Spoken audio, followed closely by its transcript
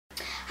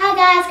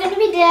guys, going to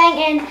be doing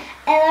an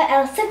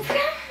LOL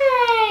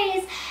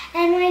surprise,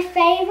 and my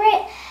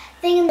favourite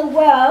thing in the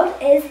world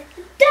is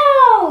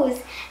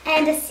dolls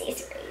and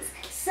accessories.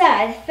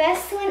 So the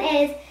first one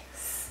is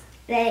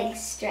the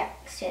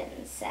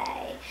instructions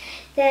say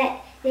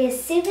that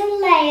there's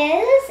 7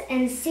 layers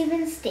and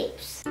 7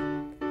 steps.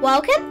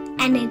 Welcome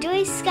and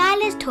enjoy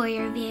Skylar's toy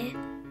review.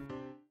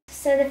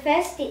 So the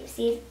first step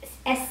says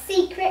a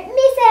secret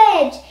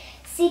message.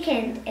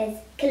 Second is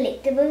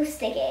collectible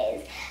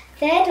stickers.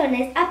 Third one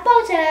is a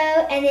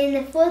bottle, and then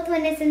the fourth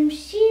one is some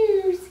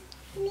shoes.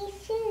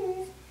 These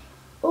shoes.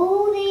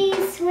 All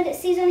these, what it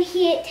says on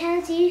here, it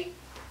tells you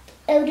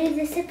it'll do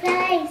the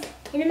surprise,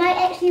 and it might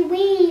actually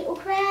wee or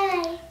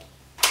cry.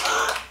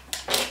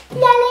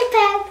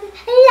 Lollipop,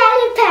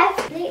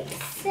 lollipop. Let's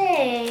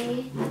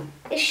see.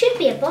 It should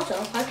be a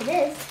bottle. I hope it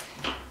is.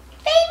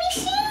 Baby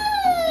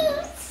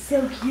shoes.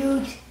 So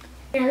cute.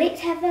 Now let's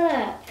have a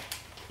look.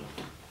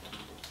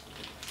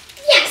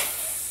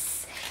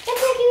 Yes!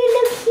 Looks like it would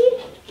look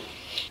cute.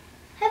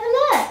 Have a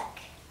look.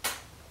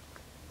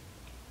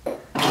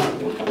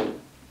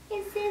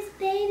 It says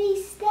baby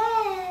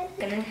steps.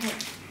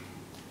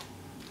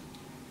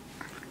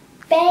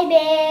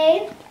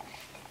 Baby.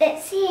 It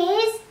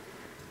says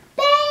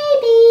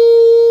baby.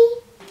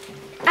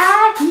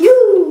 Are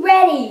you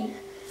ready?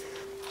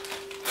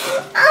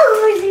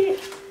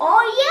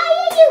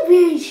 Oh, you're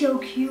really so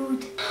cute.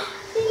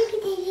 Look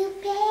at the little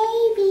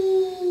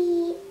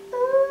baby.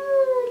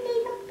 Oh,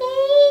 little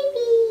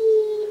baby.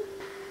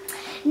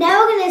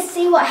 Now we're going to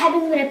see what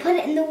happens when I put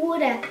it in the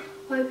water.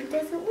 Hope it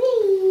doesn't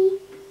wee.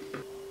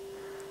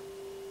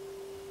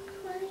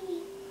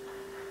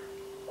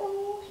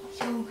 Oh,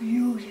 so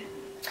cute.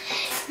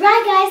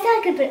 Right guys, now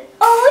I can put it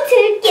all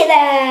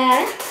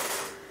together.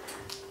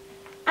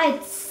 I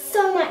had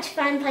so much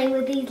fun playing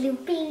with these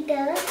little baby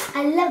dolls.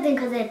 I love them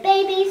because they're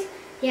babies.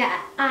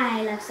 Yeah,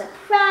 I love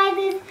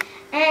surprises.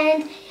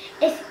 And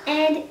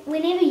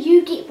whenever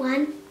you get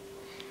one,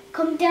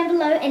 comment down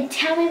below and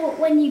tell me what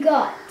one you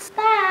got.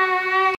 Bye.